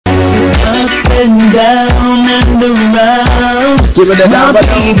and down and around. Give it a my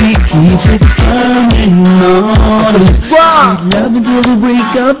baby keeps it coming on. Sweet love until the break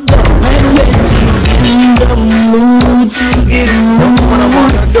of dawn. And when she's in the mood to get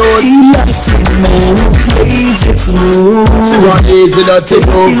moved, she likes it, man, who plays it smooth. She want easy not to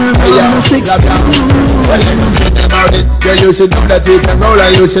move. About it, yeah, you should know that we can roll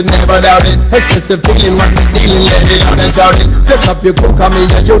and you should never doubt it. Excessive feeling, what you're feeling, let it out and shout it. Lift up your cook on me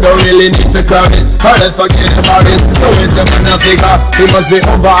and you don't really need to crowd it. Or let's forget about it. So it's the man of figure. He must be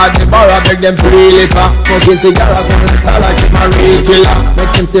over at the bar, I beg them free liquor. Smoking cigarettes on the style like it's my real killer.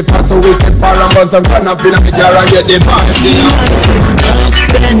 Make him stay fast so we can par and bounce and run up in a jar and get the box. She likes it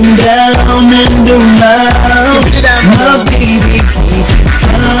up and down and around. My baby keeps it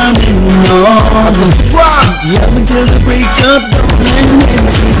coming on. Sweet love until the break of dawn. And when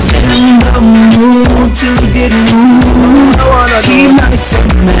she's in the mood to get moved, she likes a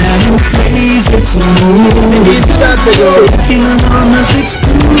man who plays it smooth. Taking her on a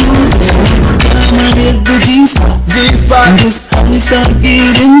exclusive. I'ma hit the G-spot. And this honey start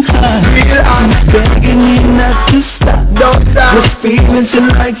getting hot. She's begging me not to stop. This feeling, she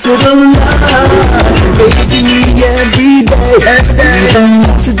likes it a lot. Paging me every day. Leaving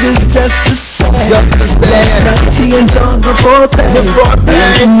messages just to say. Last night she enjoyed the foreplay.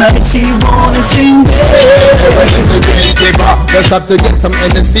 And tonight she wanna sing just have to get some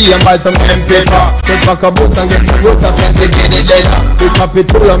NC and buy some pen paper. Just pack a boot and get some roots up and get it later. Pick up it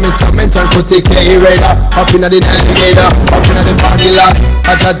to Mr. Mention, put it K-Radar. Up in the navigator, up in the parking lot.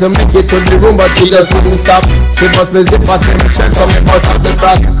 I tried to make it to the room but she just wouldn't stop. She must be zip fast and check from me bust out the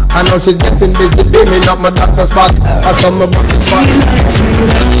frost. I know she's getting busy beaming up my doctor's spot. I saw my book spot. She likes it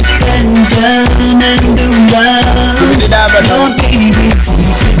up and down and around. My baby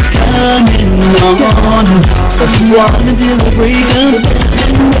keeps it coming on. So you want until the break of dawn.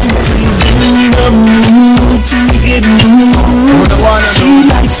 And when she's in the mood to get moved, she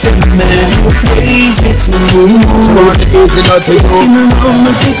likes a man who plays it smooth. Taking her on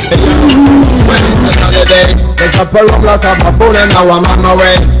the 6 When it's another day, there's a room lock up my phone and now I'm on my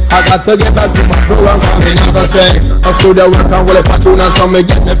way. I got to get back to my program, cause me not gonna stay. I school the work and will a platoon and some me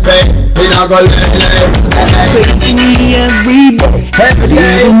get me pay. Me not gonna lay. Paging me every day.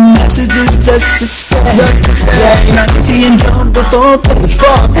 Leaving messages just to say. Last night she enjoyed the foreplay.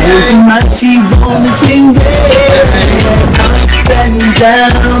 And tonight she wanna sing up and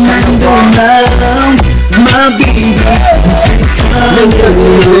down and around. My baby keeps it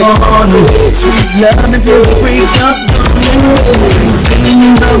coming on. Sweet love until the break of dawn. She's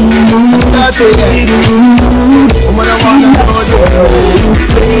in the mood to get rude. She likes it who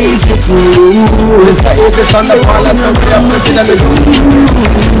plays it smooth. Taking her on the 6 up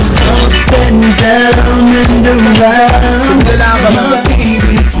and down and around. My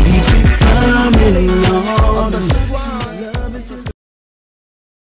baby